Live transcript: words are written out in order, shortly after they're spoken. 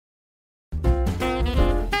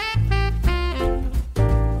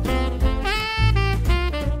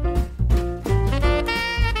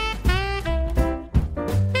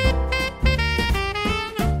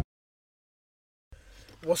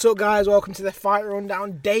What's up, guys? Welcome to the Fight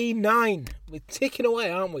Rundown, Day 9. We're ticking away,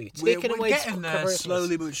 aren't we? Ticking We're away. getting there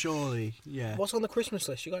slowly but surely. Yeah. What's on the Christmas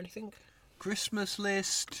list? You got anything? Christmas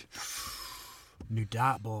list. New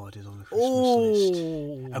dartboard is on the Christmas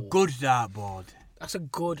list. A good dartboard. That's a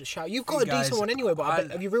good shout. You've got a decent one anyway, but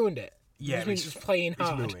have you ruined it? Yeah, it's playing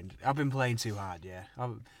hard. It's ruined. I've been playing too hard. Yeah,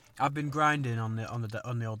 I've been grinding on the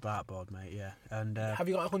old dartboard, mate. Yeah, and have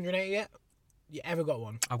you got 180 yet? You ever got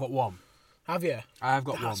one? I've got one. Have you? I've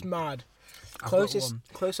got one. That's mad. Close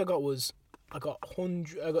I got was I got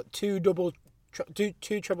 100. I got two treble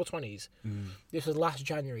 20s. This was last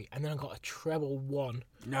January, and then I got a treble 1.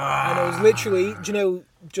 And it was literally, do you know,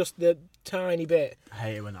 just the tiny bit. I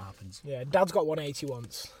hate it when that happens. Yeah, Dad's got 180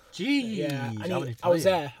 once. Jeez. Yeah, and I was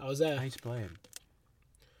there. How you playing?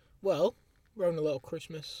 Well, we're having a little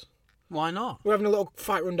Christmas. Why not? We're having a little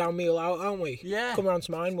fight rundown meal out, aren't we? Yeah. Come around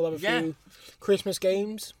to mine. We'll have a few Christmas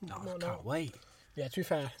games. No, I can't wait. Yeah, to be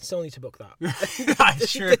fair, still need to book that.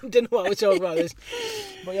 That's true. Didn't know what we're talking about this.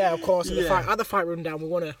 But yeah, of course, at the fight rundown, we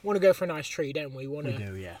want to go for a nice treat, don't we? We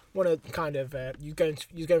do, yeah. Want to kind of you're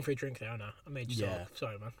going for a drink there now. I made you talk.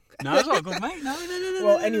 Sorry, man. No, it's all good, mate. No.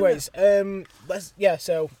 Well, anyways,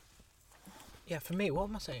 So, for me, what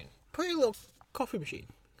am I saying? Pretty little coffee machine.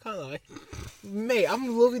 Can't lie, mate.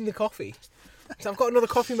 I'm loving the coffee. So I've got another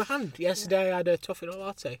coffee in my hand. Yesterday I had a toffee nut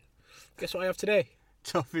latte. Guess what I have today?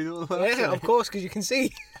 Toffee nut latte. Yeah, of course, because you can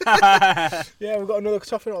see. Yeah, we've got another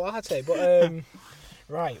toffee nut latte. But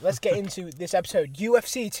right, let's get into this episode.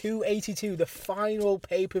 UFC 282, the final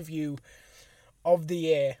pay-per-view of the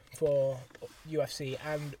year for UFC,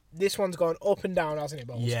 and this one's gone up and down, hasn't it,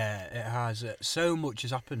 Balls? Yeah, it has. So much has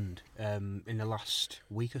happened in the last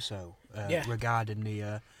week or so regarding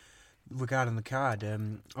the card.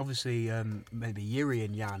 Obviously, maybe Yuri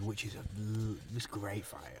and Yan, which is this great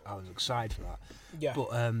fight. I was excited for that. Yeah. But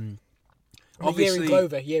obviously,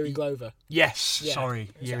 Yuri Glover. Yes, yeah, sorry,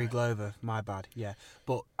 Yuri Glover. My bad. Yeah,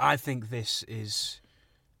 but I think this is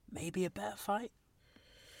maybe a better fight.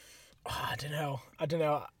 Oh, I don't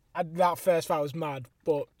know. That first fight was mad,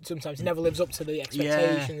 but sometimes it never lives up to the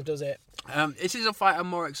expectations, does it? This is a fight I'm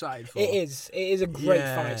more excited for. It is a great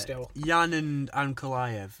fight still. Yan and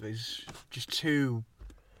Ankalaev is just two...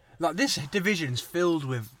 Like, this division's filled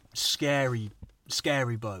with scary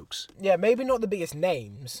blokes. Yeah, maybe not the biggest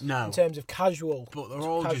names in terms of casual, but they're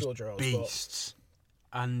all just draws, beasts.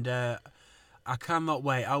 And I cannot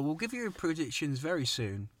wait. I will give you predictions very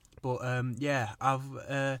soon. But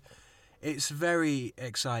it's very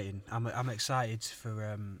exciting. I'm excited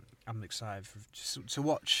to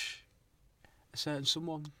watch a certain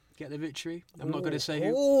someone get the victory. I'm not going to say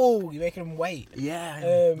who. Oh, you're making them wait.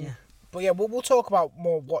 Yeah. But yeah, we'll talk about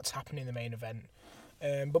more what's happening in the main event.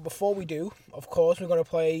 But before we do, of course, we're going to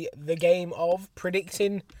play the game of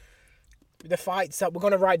predicting the fights that we're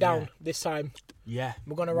going to write down this time. Yeah,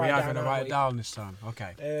 we're going to write down. We're going to write it down this time.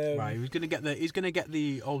 Okay. Right, he's going to get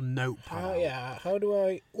the old notepad. How do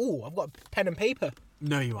I? Oh, I've got pen and paper.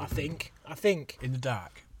 No, you haven't. I think. In the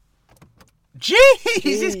dark. Jeez!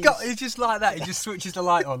 He's just like that. He just switches the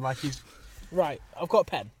light on like he's. Right, I've got a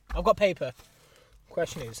pen. I've got paper.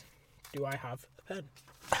 Question is, do I have a pen?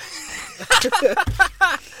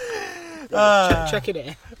 Checking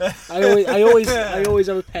it. I always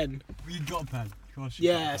have a pen. You got a pen. Of course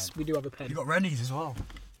yes, we do have a pen. You got Rennie's as well.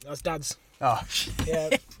 That's Dad's. Oh shit. Yeah,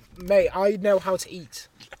 mate. I know how to eat.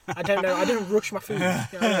 I don't know. I don't rush my food. You know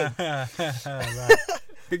what I mean?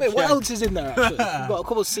 Right. Wait, what else is in there? Actually, we've got a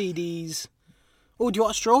couple of CDs. Oh, do you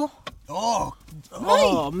want a straw?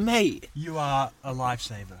 Oh, mate. You are a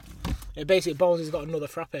lifesaver. Yeah, basically, Balls has got another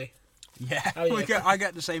frappe. Yeah, I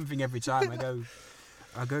get the same thing every time I go to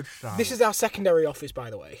Starbucks. This is our secondary office,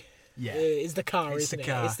 by the way. Yeah, it's the car, isn't it?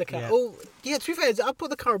 It's the car. Yeah. Oh, yeah. To be fair, I put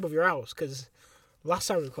the car above your house because last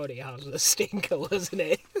time we recorded your house was a stinker, wasn't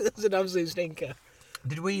it? It was an absolute stinker.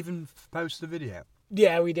 Did we even post the video?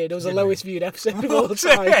 Yeah, we did. It was the lowest viewed episode of all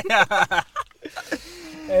time.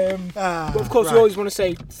 But of course, we always want to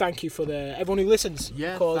say thank you for everyone who listens.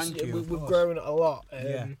 Yeah, because thank you. We've grown a lot.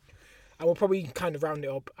 And we'll probably kind of round it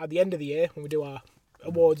up at the end of the year when we do our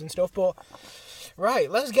awards and stuff. But right,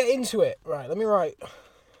 let's get into it. Right, let me write.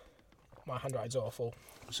 My handwriting's awful.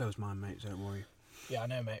 So is mine, mate. Don't worry. Yeah, I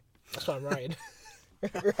know, mate. That's what I'm writing.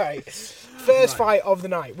 Right. First fight of the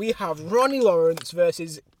night. We have Ronnie Lawrence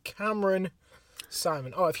versus Cameron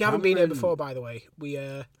Simon. Oh, if you haven't been here before, by the way, we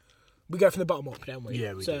go from the bottom up, don't we?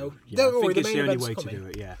 Yeah, we do. Don't worry, I think the it's main the only event's way coming. to do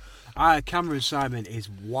it, yeah. Cameron Simon is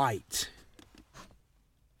white.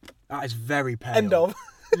 That is very pale. End of.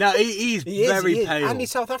 No, he's very pale. And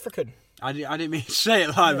he's South African. I didn't mean to say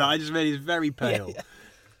it like that. I just mean he's very pale.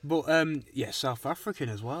 But South African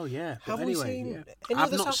as well. Yeah. Have but we anyway, seen yeah. any I've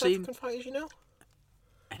other not South seen African fighters? You know.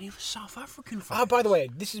 any other South African fighters. Oh, by the way,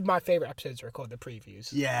 this is my favourite episode to record the previews.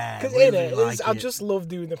 Yeah. Because really in it, like I just love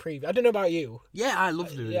doing the preview. I don't know about you. Yeah, I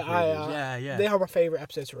love doing the previews. Yeah. They are my favourite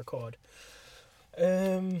episodes to record.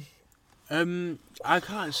 I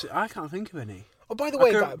can't think of any. Oh, by the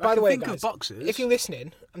way, think guys, of boxers. if you're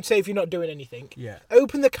listening, and say if you're not doing anything, Yeah.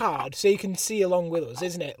 open the card so you can see along with us,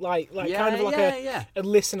 isn't it? Like a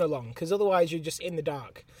listen along, because otherwise you're just in the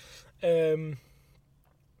dark. Who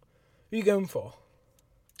are you going for?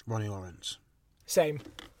 Ronnie Lawrence. Same.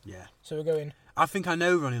 Yeah. So we're going. I think I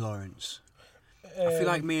know Ronnie Lawrence. I feel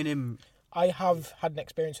like me and him. I have had an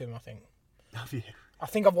experience with him, I think. Have you? I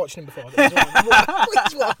think I've watched him before.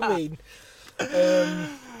 That's what I mean.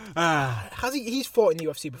 Has he? He's fought in the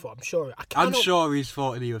UFC before. I'm sure. I'm sure he's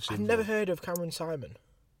fought in the UFC. I've never heard of Cameron Simon.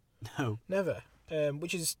 No. Never.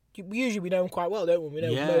 Which is usually we know him quite well, don't we? We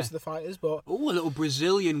know most of the fighters, but a little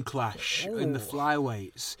Brazilian clash in the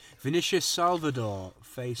flyweights. Vinicius Salvador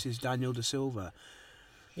faces Daniel da Silva.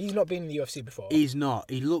 He's not been in the UFC before. He's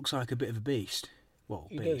not. He looks like a bit of a beast. Well,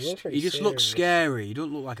 beast. He just looks scary. He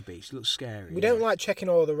doesn't look like a beast. He looks scary. We don't like checking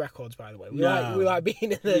all the records, by the way. We like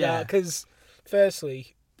being in the dark because,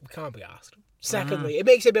 firstly, we can't be asked. Secondly, it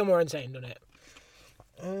makes it a bit more insane, doesn't it?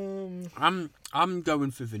 I'm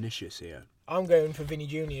going for Vinicius here. I'm going for Vinny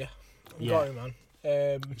Jr. Got him, man.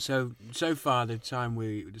 So far, the time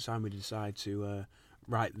we decide to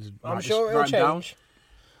write it'll change. down,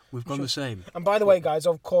 we've gone the same. And by the way, guys,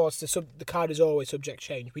 of course, the card is always subject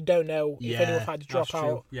change. We don't know if anyone had to drop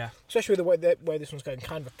out. Yeah. Especially with the way this one's going,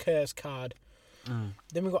 kind of a cursed card. Then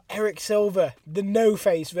we've got Eric Silva, the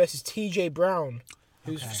no-face, versus TJ Brown,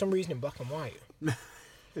 who's for some reason in black and white.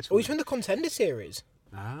 He's from the Contender Series.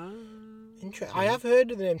 Interesting. I have heard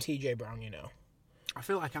of the name TJ Brown, you know. I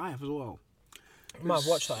feel like I have as well. I might have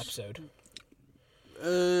watched that episode.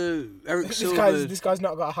 Eric Silva. This guy's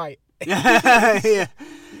not got a height. Yeah.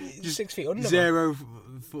 Just 6 feet under. 0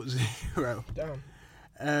 foot 0. Damn.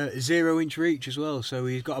 0 inch reach as well, so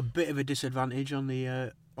he's got a bit of a disadvantage on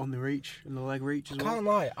the reach and the leg reach as well. Can't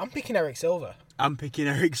lie, I'm picking Eric Silva. I'm picking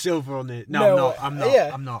Eric Silva on it. No, I'm not. Yeah.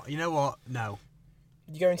 I'm not. You know what? No.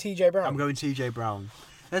 You going TJ Brown? I'm going TJ Brown.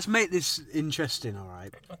 Let's make this interesting, all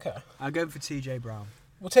right? Okay. I'm going for TJ Brown.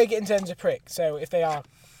 We'll take it in terms of prick. So if they are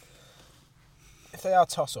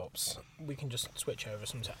toss-ups, we can just switch over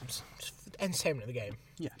sometimes. Just for the entertainment of the game.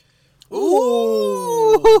 Yeah.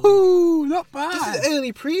 Ooh, not bad. This is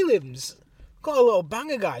early prelims. Got a little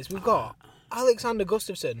banger, guys. We've got Alexander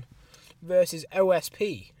Gustafsson versus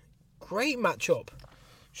OSP. Great matchup.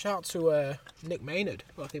 Shout out to Nick Maynard,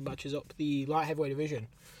 who I think matches up the light heavyweight division.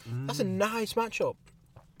 That's a nice matchup.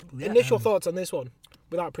 Yeah. Initial thoughts on this one,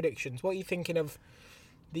 without predictions. What are you thinking of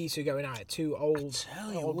these two going at it? Two old. I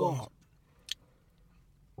tell you what,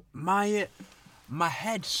 my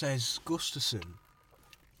head says Gustafsson,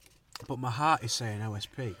 but my heart is saying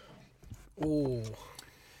OSP. Ooh.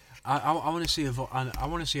 I want to see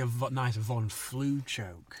a nice Von Flue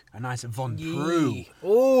choke, a nice Von Prue.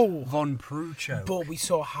 Ooh. Von Prue choke. But we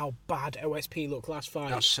saw how bad OSP looked last fight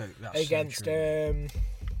that's against so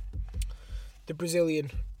the Brazilian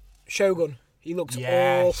Shogun. He looked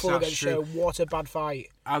awful against Shogun. What a bad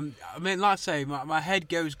fight. I mean, like I say, my head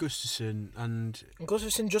goes Gustafsson, and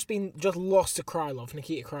Gustafsson just lost to Krylov,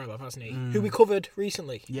 Nikita Krylov, hasn't he? Who we covered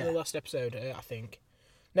recently in the last episode, I think.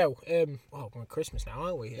 No, we're Christmas now,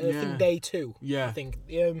 aren't we? I think day 2. Yeah. I think.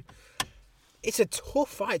 It's a tough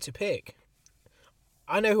fight to pick.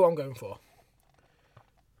 I know who I'm going for.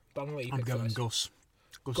 But I'm going to let you pick first.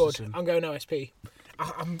 Gustafsson. Good. I'm going OSP.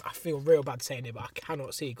 I feel real bad saying it, but I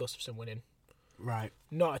cannot see Gustafsson winning. Right.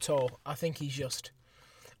 Not at all. I think he's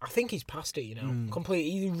past it, you know. Completely.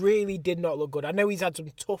 He really did not look good. I know he's had some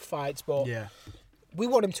tough fights, but we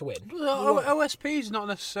want him to win. OSP is not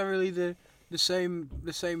necessarily the same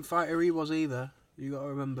fighter he was either. You got to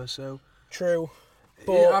remember. So true.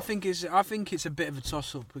 But yeah, I think it's a bit of a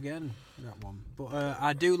toss up again, that one. But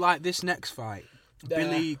I do like this next fight.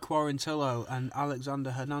 Billy Quarantillo and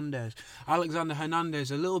Alexander Hernandez. Alexander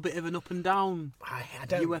Hernandez, a little bit of an up and down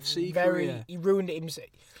UFC career. He ruined it himself.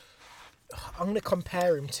 I'm going to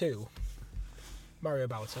compare him to Mario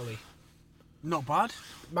Balotelli. Not bad.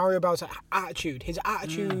 Mario Balotelli, attitude. His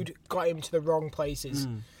attitude got him to the wrong places.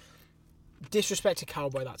 Disrespected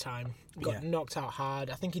Cowboy that time. Got knocked out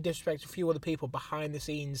hard. I think he disrespected a few other people behind the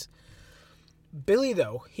scenes. Billy,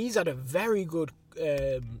 though, he's had a very good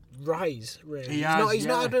rise, really. He's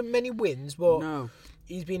not had many wins, but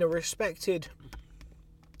he's been a respected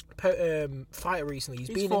fighter recently. He's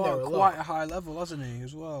been in there a lot. Quite a high level, hasn't he,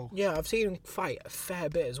 as well? Yeah, I've seen him fight a fair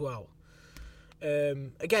bit as well.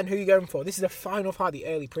 Again, who are you going for? This is the final part of the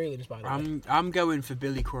early prelims, by the way. I'm going for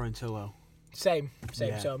Billy Quarantillo. Same.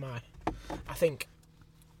 Yeah. So am I. I think.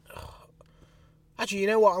 Actually, you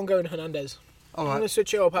know what? I'm going Hernandez. All I'm right. going to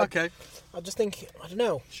switch it up. Okay. I just think I don't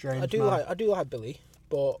know. Strange I do like Billy,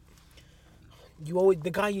 but the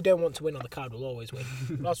guy you don't want to win on the card will always win.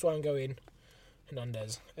 That's why I'm going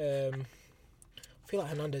Hernandez. I feel like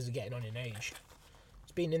Hernandez is getting on in age.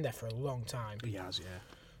 He's been in there for a long time. He has, yeah.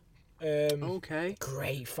 Okay.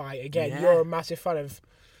 Great fight again. Yeah. You're a massive fan of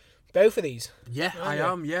both of these. Yeah, I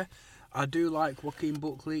am. Yeah, I do like Joaquin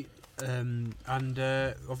Buckley, and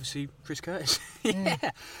obviously Chris Curtis. Yeah.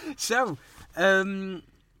 So,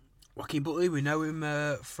 Joaquin Buckley, we know him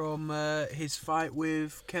from his fight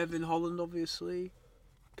with Kevin Holland, obviously.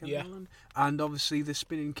 Holland. And obviously the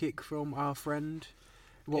spinning kick from our friend,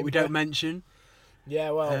 what we don't mention. Yeah,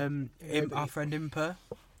 well, our friend Imper.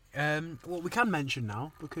 What we can mention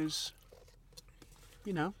now, because,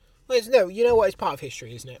 you know. Well, you know what? It's part of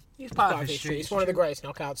history, isn't it? It's part of history. It's one of the greatest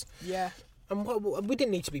knockouts. Yeah. And we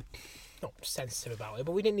didn't need to be not sensitive about it,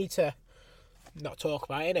 but we didn't need to not talk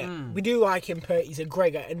about it, innit? We do like Imper. He's a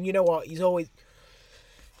great guy, and you know what? He's always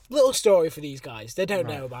little story for these guys. They don't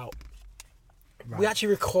know about. Right. We actually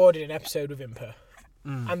recorded an episode with Imper,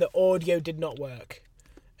 and the audio did not work.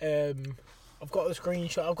 I've got the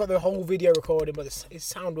screenshot. I've got the whole video recording, but his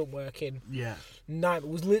sound wasn't working. Yeah. It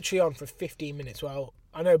was literally on for 15 minutes. Well,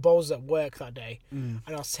 I know Bowles was at work that day, and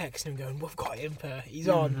I was texting him going, "We've got Imper. He's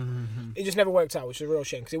on." It just never worked out, which is a real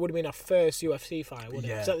shame, because it would have been our first UFC fight, wouldn't it?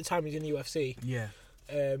 Because at the time he was in the UFC. Yeah.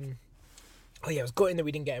 I was gutting that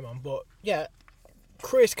we didn't get him on, but yeah,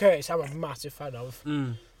 Chris Curtis, I'm a massive fan of.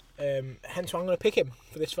 Hence why I'm going to pick him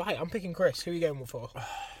for this fight. I'm picking Chris. Who are you going for?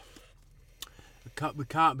 We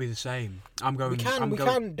can't be the same. I'm going. We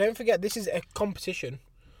can. Don't forget, this is a competition.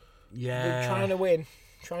 Yeah. We're trying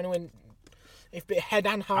to win. If head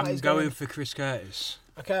and heart I'm is going for Chris Curtis.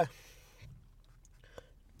 Okay.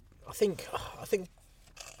 I think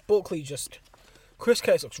Buckley Chris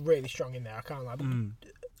Curtis looks really strong in there. I can't lie.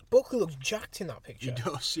 Buckley looks jacked in that picture. He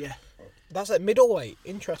does, yeah. That's at middleweight.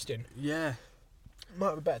 Interesting. Yeah. Might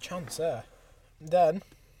have a better chance there. Then,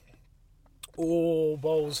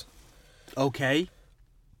 Bowles. Okay.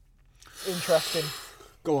 Interesting.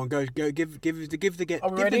 Go on, go. Give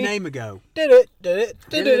the name a go. Did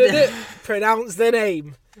it. Pronounce the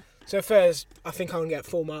name. So first, I think I'm gonna get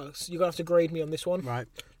full marks. You're gonna have to grade me on this one. Right.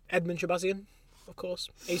 Edmund Shabazian, of course.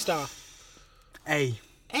 A-star. A.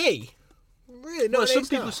 Really? No. Some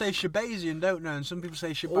people say Shabazian, don't know, and some people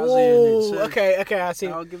say Shabazian. Oh, okay. I see.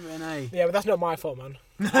 I'll give it an A. Yeah, but that's not my fault, man.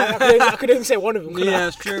 I could only say one of them. Yeah,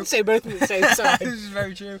 that's true. I could say both at the same time. This is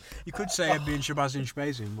very true. You could say it'd be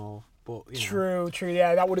Shabazian more, but you know. True.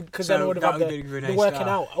 Yeah, that would have, because then I would have had the working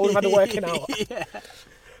out. I would have had the working out. Yeah.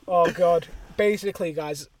 Oh God. Basically,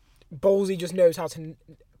 guys, Bowlesy just knows how to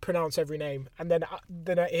pronounce every name, and then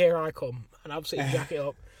here I come and absolutely jack it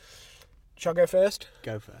up. Shall I go first?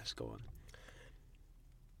 Go first. Go on.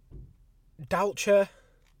 Dalcha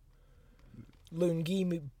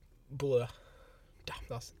Lungimula.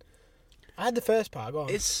 Damn, I had the first part. Go on.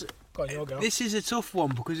 Go on, your go. This is a tough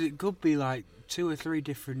one because it could be like 2 or 3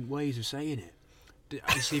 different ways of saying it.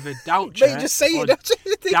 It's either Dalcha. Mate, just say it.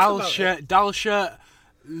 Dalcha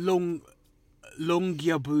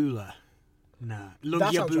Lungiabula. No.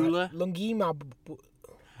 Lungiabula.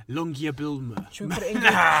 Lungiabulma. Should we put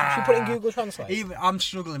it in Google Translate? I'm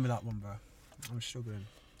struggling with that one, bro. I'm struggling.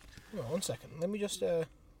 Oh, 1 second. Let me just. If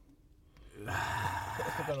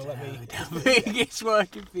you're gonna let me. It's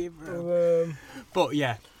working for you, bro. But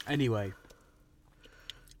yeah. Anyway.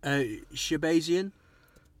 Shabazian.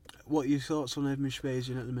 What are your thoughts on Edmund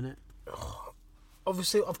Shabazian at the minute?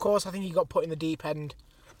 Obviously, of course, I think he got put in the deep end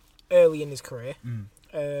early in his career.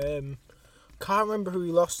 Can't remember who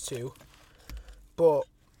he lost to, but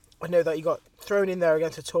I know that he got thrown in there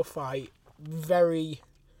against a tough fight. Very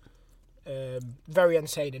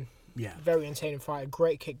entertaining. Yeah. Very entertaining fight. A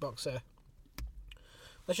great kickboxer.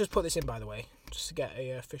 Let's just put this in, by the way, just to get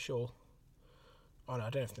a official. Oh no, I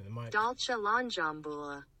don't have to the mic. Dalcha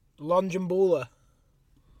Lonjambula. Lonjambula.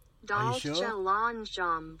 Dalcha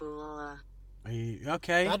Lonjambula. Are you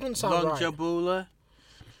okay? That doesn't sound Lonjambula. Right.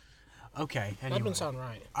 Okay. Anyway. That doesn't sound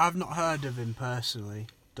right. I've not heard of him personally.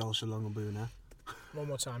 Dalcha Lonjambula. One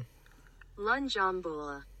more time.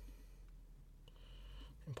 Lonjambula.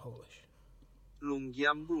 In Polish.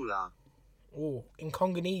 Lungiambula. Oh, in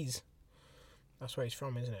Congolese. That's where he's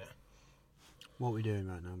from, isn't it? What are we doing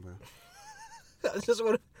right now, bro? That's just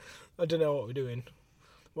what I don't know what we're doing.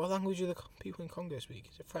 What language do the people in Congo speak?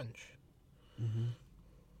 Is it French? Mm-hmm.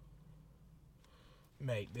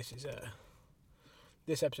 Mate, this is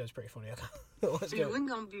This episode's pretty funny. Let's go.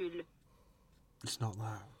 Louingambule. It's not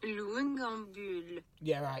that. Louingambule.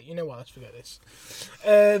 Yeah, right. You know what? Let's forget this.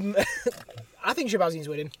 I think Shabazine's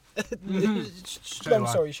winning. Long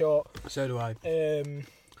story short. So do I.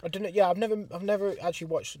 I don't know. Yeah, I've never actually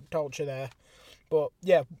watched Dolce there, but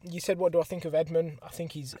yeah, you said what do I think of Edmund? I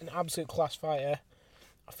think he's an absolute class fighter.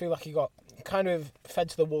 I feel like he got kind of fed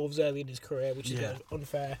to the wolves early in his career, which is a bit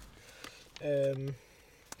unfair.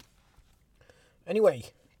 Anyway,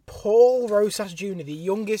 Paul Rosas Jr., the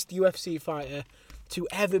youngest UFC fighter to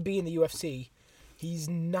ever be in the UFC. He's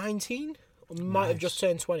 19, or might have just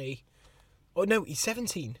turned 20. Oh no, he's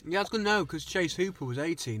 17. Yeah, I was going to know, because Chase Hooper was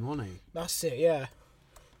 18, wasn't he? That's it, yeah.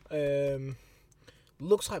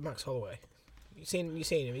 Looks like Max Holloway. You seen him?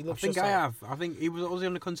 He looks. I have. I think he was he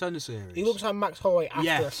on the Contender Series. He looks like Max Holloway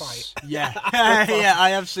after a fight. Yeah, yeah. I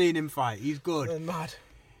have seen him fight. He's good. Mad.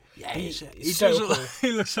 Yeah, he does cool.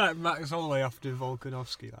 He looks like Max Holloway after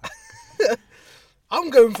Volkanovski. I'm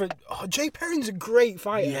going for. Jay Perrin's a great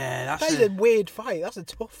fighter. Yeah, that's a weird fight. That's a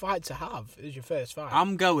tough fight to have as your first fight.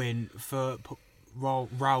 I'm going for Raul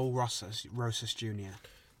Rosas Jr.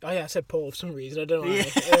 Oh yeah, I said Paul for some reason. I don't know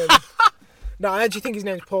why. No, I actually think his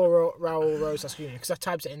name's Paul Raul Rosas Jr. because I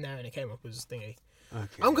typed it in there and it came up as thingy.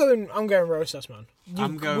 Okay. I'm going Rosas, man.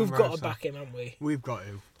 We've Rosas. got to back him, haven't we? We've got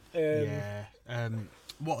to. Yeah.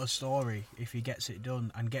 What a story if he gets it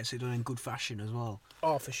done and gets it done in good fashion as well.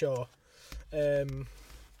 Oh, for sure.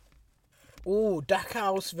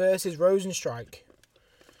 Dackhouse versus Rosenstrike.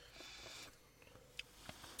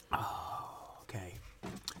 Oh, okay.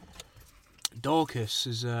 Dorcas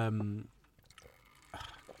is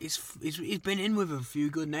he's been in with a few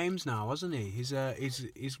good names now, hasn't he? He's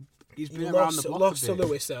been around the block lost a bit. to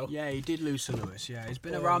Lewis though. Yeah, he did lose to Lewis. Yeah, he's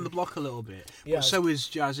been around the block a little bit. Yeah, but so is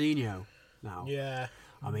Jairzinho now. Yeah,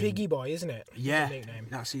 I mean, Biggie Boy, isn't it? Yeah, his nickname.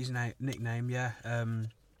 that's his nickname. Yeah.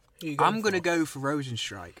 I'm gonna go for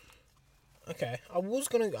Rosenstrike. Okay, I'm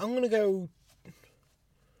gonna go.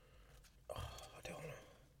 Oh, I don't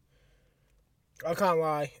know. I can't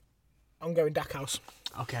lie. I'm going Dackhouse.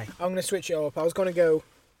 Okay. I'm gonna switch it up. I was gonna go.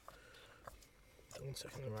 1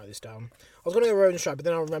 second, I'm gonna write this down. I was gonna go Rosenstrike, but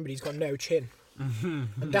then I remembered he's got no chin,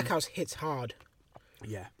 and Dackhouse hits hard.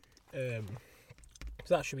 Yeah. So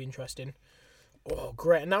that should be interesting. Oh,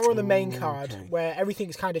 great. And now we're on the main card where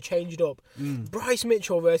everything's kind of changed up. Bryce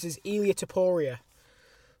Mitchell versus Ilia Topuria.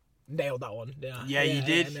 Nailed that one. Yeah, you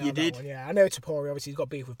did. You did. Yeah, I know Topuria. Obviously, he's got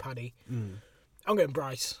beef with Paddy. I'm going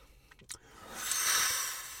Bryce.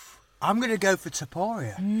 I'm going to go for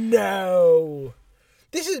Topuria. No.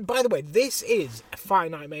 This is, by the way, a Fight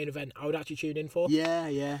Night main event I would actually tune in for. Yeah,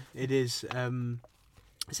 it is.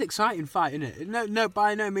 It's an exciting fight, isn't it? No,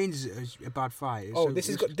 by no means is it a bad fight. This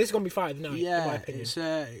is going to be fight of the night, in my opinion.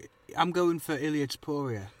 I'm going for Ilia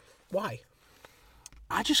Topuria. Why?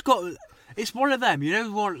 I just got... It's one of them, you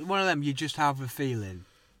know, one of them you just have a feeling.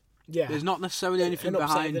 Yeah. There's not necessarily anything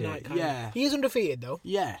behind it. Yeah. He is undefeated, though.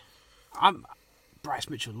 Yeah. Bryce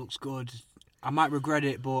Mitchell looks good. I might regret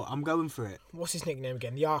it, but I'm going for it. What's his nickname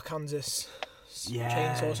again? The Arkansas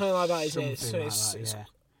Chainsaw, something like that, isn't it?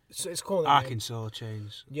 So it's called Arkansas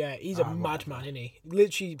Chains. Yeah, he's a madman, isn't he?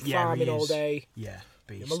 Literally farming all day. Yeah,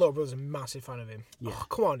 beast. My little brother's a massive fan of him. Yeah. Oh,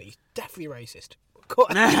 come on, he's definitely racist.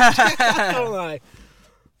 I don't lie.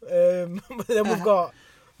 But then we've got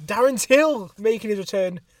Darren Till making his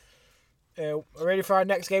return. Ready for our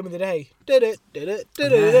next game of the day. Will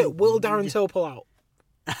Darren Till pull out?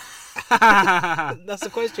 That's the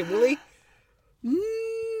question, will he?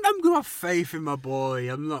 I'm going to have faith in my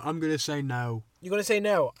boy. I'm going to say no. You're going to say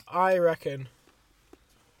no? I reckon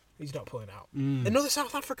he's not pulling out. Another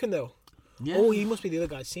South African, though. Yeah. Oh, he must be the other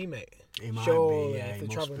guy's teammate. He might be, yeah. If they're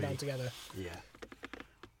travelling down together. Yeah.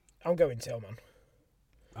 I'm going Till, man.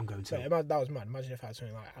 I'm going Till. That was mad. Imagine if I had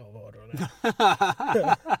something like out of order on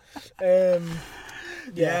it.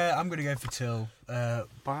 Yeah, I'm going to go for Till.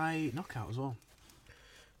 By knockout as well.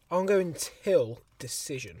 I'm going Till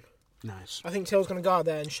decision. Nice. I think Till's going to go out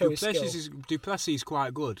there and show his skill. Duplessis is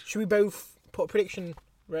quite good. Should we both put a prediction,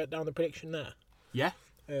 write down the prediction there? Yeah.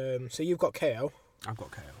 So you've got KO. I've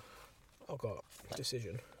got KO. I've got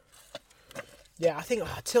decision. Yeah, I think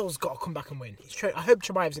Till's got to come back and win. I hope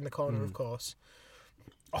Chimaev's in the corner, of course.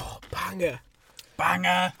 Oh, banger.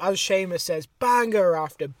 Banger. As Seamus says, banger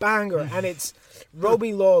after banger. And it's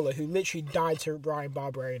Robbie Lawler, who literally died to Brian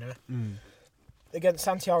Barberena. Against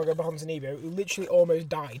Santiago Ponzinibbio, who literally almost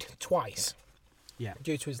died twice. Yeah.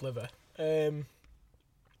 Due to his liver. This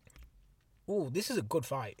is a good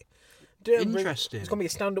fight. Interesting. It's going to be a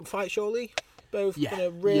stand-up fight, surely? Both yeah.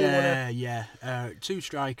 going to really Yeah. Two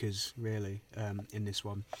strikers, really, in this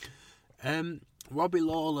one. Robbie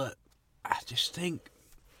Lawler, I just think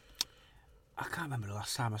I can't remember the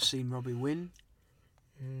last time I've seen Robbie win.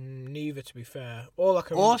 Neither, to be fair. All I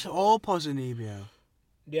can... Or Ponzinibbio.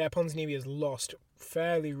 Yeah, Ponzinibbio's lost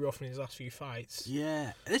fairly rough in his last few fights.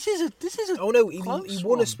 Yeah. This is a Oh no, he close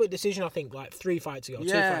won one. a split decision, I think, like 3 fights ago, 2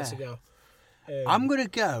 fights ago. I'm going to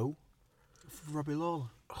go for Robbie Lawler.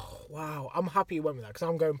 Wow, I'm happy you went with that because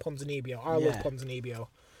I'm going Ponzinibbio. I love Yeah. Ponzinibbio.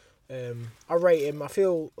 I rate him. I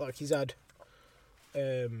feel like he's had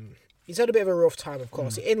a bit of a rough time, of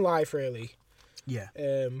course, in life, really. Yeah.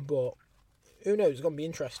 But who knows? It's going to be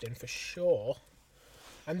interesting for sure.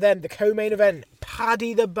 And then the co-main event,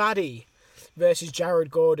 Paddy the Baddy versus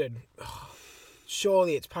Jared Gordon.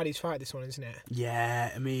 Surely it's Paddy's fight, this one, isn't it?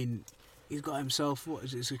 Yeah, I mean, he's got himself, what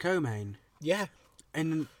is it, it's a co-main? Yeah.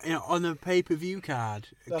 And on the pay-per-view card,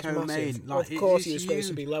 That's co-main. massive. Like, of course he it's was supposed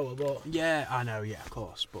to huge. be lower, but Yeah, I know, yeah, of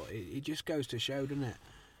course. But it just goes to show, doesn't it?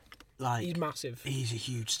 Like, he's massive. he's a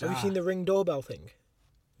huge star. Have you seen the Ring doorbell thing?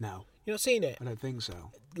 No, You not seen it? I don't think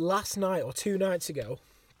so. Last night or 2 nights ago.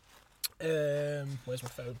 Where's my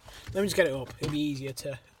phone? Let me just get it up. It'll be easier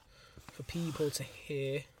for people to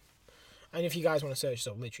hear. And if you guys want to search,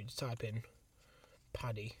 so literally just type in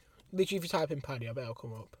Paddy. Literally, if you type in Paddy, I bet it'll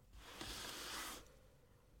come up.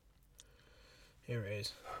 Here it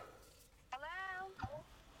is.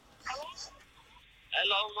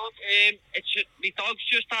 Hello, look, my dog's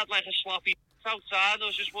just had like a sloppy outside. I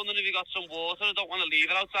was just wondering if you got some water. I don't want to leave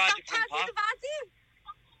it outside your front path.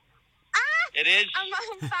 It is.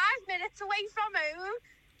 I'm 5 minutes away from home.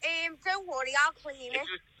 Don't worry, I'll clean it.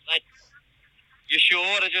 You sure?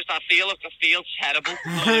 I feel terrible.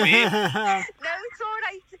 You know what I mean? No, it's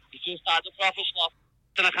alright. You just had a proper slop,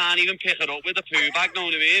 and I can't even pick it up with a poo bag. Know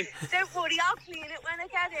what I mean? Don't worry, I'll clean it when I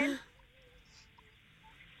get in.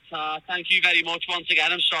 Thank you very much once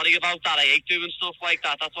again. I'm sorry about that. I hate doing stuff like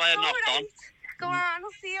that. That's why I knocked on. Go on,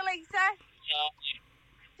 I'll see you later.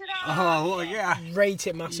 Oh, well, yeah. Rate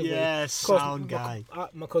it massively. Yeah, Of course, sound guy.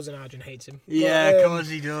 My cousin Arjun hates him. Yeah, But, of course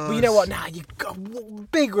he does. But you know what? Nah, you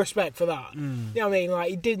got big respect for that. Mm. You know what I mean? Like,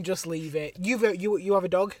 he didn't just leave it. You have a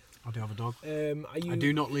dog? I do have a dog. Are you... I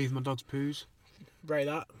do not leave my dog's poos. Rate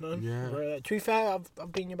that, no? Yeah. Rate that. To be fair,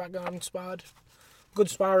 I've been in your background and sparred. Good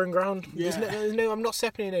sparring ground. Yeah. There's no, I'm not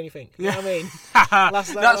stepping in anything. You know what I mean?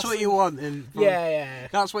 That's what you want. Yeah.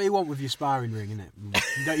 That's what you want with your sparring ring, isn't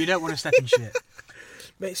it? You don't want to step in shit.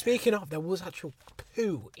 Mate, speaking of, there was actual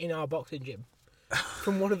poo in our boxing gym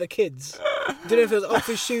from one of the kids. Don't know if it was off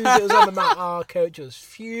his shoes, it was on the mat. Our coach was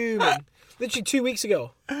fuming. Literally 2 weeks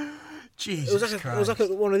ago. Jesus It was like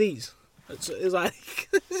one of these. It was like,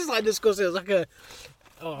 this is like disgusting. It was like a,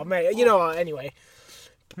 oh mate, you know what, anyway.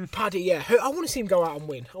 Paddy, yeah. I want to see him go out and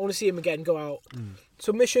win. I want to see him again go out.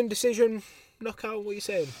 Submission, decision, knockout, what are you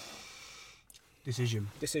saying?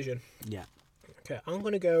 Decision. Yeah. Okay, I'm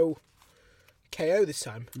going to go KO this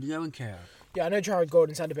time. You go and KO. Yeah, I know Jared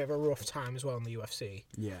Gordon's had a bit of a rough time as well in the UFC.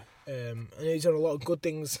 Yeah. I know he's done a lot of good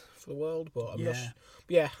things for the world, but I'm not.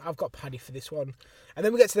 Yeah, I've got Paddy for this one. And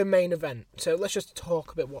then we get to the main event. So let's just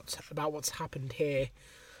talk a bit about what's happened here.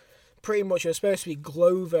 Pretty much, it was supposed to be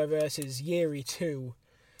Glover versus Yuri 2.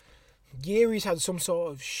 Yuri's had some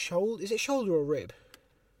sort of shoulder. Is it shoulder or rib?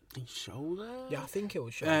 Shoulder? Yeah, I think it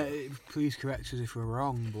was shoulder. Please correct us if we're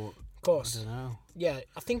wrong, but of course. I don't know. Yeah,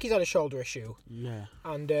 I think he's had a shoulder issue. Yeah.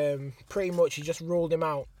 And pretty much he just ruled him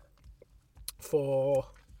out for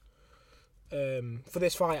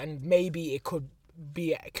this fight, and maybe it could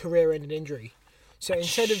be a career-ending injury. So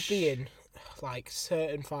instead of being like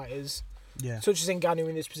certain fighters, such as Ngannou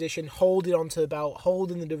in this position, holding onto the belt,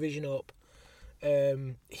 holding the division up,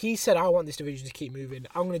 he said, "I want this division to keep moving.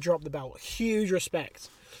 I'm going to drop the belt." Huge respect.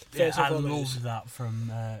 I love that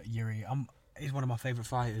from Yuri. He's one of my favourite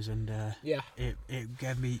fighters, and it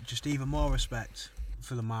gave me just even more respect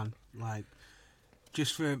for the man. Like,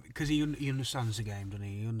 just for because he understands the game, doesn't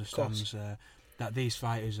he? He understands that these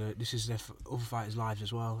fighters this is their other fighters' lives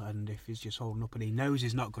as well. And if he's just holding up and he knows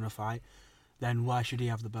he's not going to fight, then why should he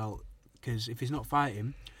have the belt? Because if he's not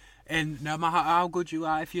fighting, and no matter how good you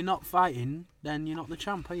are, if you're not fighting, then you're not the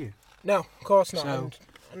champ, are you? No, of course not. So,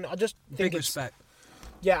 and I just think big respect.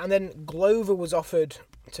 Yeah, and then Glover was offered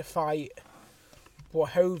to fight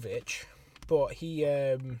Blachowicz, but he.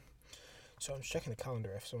 So I'm just checking the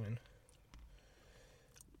calendar if something.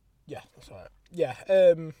 Yeah, that's right. Yeah,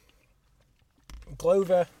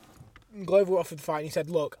 Glover offered to fight, and he said,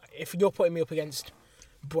 "Look, if you're putting me up against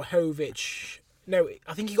Blachowicz, no,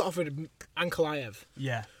 I think he got offered Ankalaev.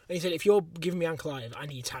 Yeah." And he said, "If you're giving me Ankalaev, I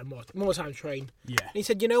need more time to train." Yeah. And he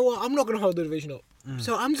said, "You know what? I'm not going to hold the division up,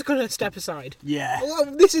 so I'm just going to step aside." Yeah. Well,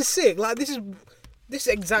 this is sick. Like this is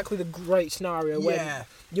exactly the great scenario when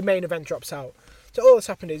your main event drops out. So all that's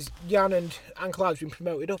happened is Jan and Ankalaev's been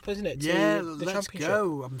promoted up, isn't it? Yeah, to the let's championship.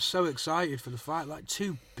 go. I'm so excited for the fight. Like,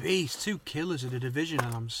 two beasts, two killers of the division,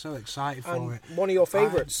 and I'm so excited for it. One of your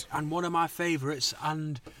favourites. And one of my favourites,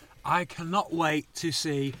 and I cannot wait to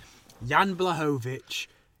see Jan Blachowicz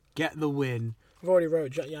get the win. I've already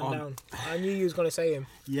wrote Jan down. I knew you was going to say him.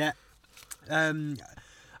 Yeah. I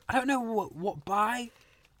don't know what by.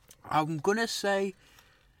 I'm going to say...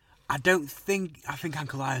 I think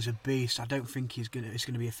Ankalaev's a beast. I don't think it's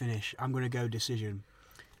gonna be a finish. I'm gonna go decision.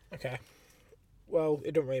 Okay. Well,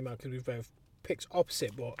 it doesn't really matter because we've both picked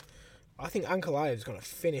opposite, but I think Ankalaev's gonna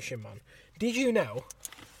finish him, man. Did you know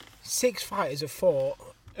 6 fighters have fought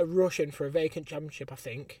a Russian for a vacant championship? I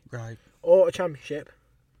think. Right. Or a championship.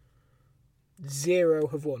 0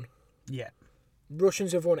 have won. Yeah.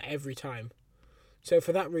 Russians have won every time. So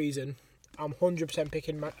for that reason, I'm 100%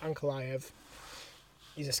 picking Ankalaev.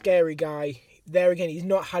 He's a scary guy. There again, he's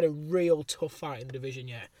not had a real tough fight in the division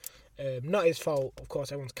yet. Not his fault, of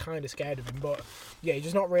course, everyone's kind of scared of him. But yeah, he's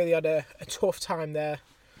just not really had a tough time there.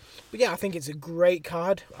 But yeah, I think it's a great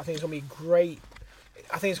card. I think it's going to be great.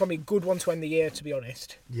 I think it's going to be a good one to end the year, to be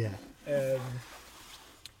honest. Yeah. And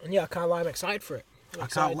yeah, I can't lie, I'm excited for it. I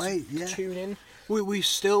can't wait, yeah. Tune in. We're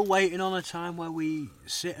still waiting on a time where we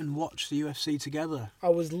sit and watch the UFC together. I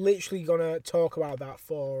was literally going to talk about that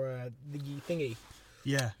for the thingy.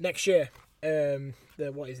 Yeah. Next year, the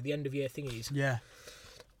end of year thingies. Yeah.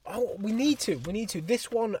 Oh, we need to. This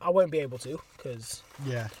one I won't be able to because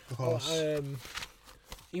of course.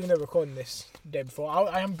 Even though we're recording this the day before,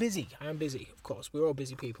 I am busy. Of course, we're all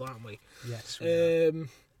busy people, aren't we? Yes.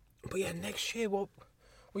 But yeah, next year, well,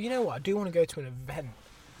 you know what? I do want to go to an event.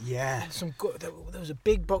 Yeah. Some good. There was a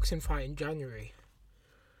big boxing fight in January.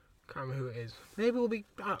 Can't remember who it is. Maybe we'll be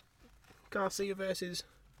Garcia versus.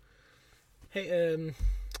 Hey,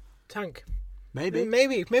 Tank. Maybe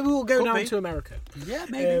we'll go down to America. Yeah,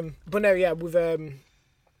 maybe. But no, yeah, we've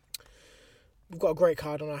got a great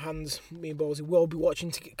card on our hands. Me and Ballsy will be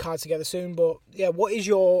watching cards together soon. But yeah, what is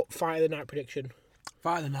your fight of the night prediction?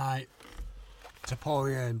 Fight of the night.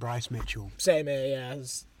 Taporia and Bryce Mitchell. Same here, yeah. I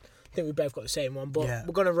think we both got the same one. But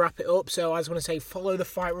we're going to wrap it up. So I just want to say, follow the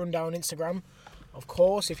Fight Rundown Instagram. Of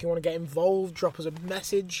course, if you want to get involved, drop us a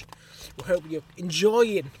message. We hope you're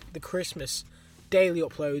enjoying the Christmas daily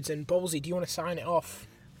uploads. And Ballsy, do you want to sign it off?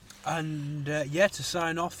 And to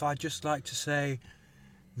sign off, I'd just like to say,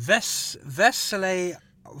 Vesele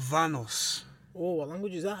Vanos. Oh, what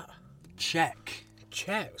language is that? Czech.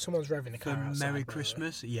 Someone's revving the car outside. Merry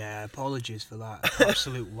Christmas. Yeah, apologies for that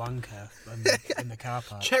absolute wanker in the car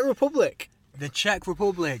park. Czech Republic. The Czech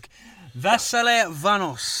Republic. Vesele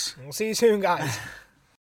Vanos. We'll see you soon, guys.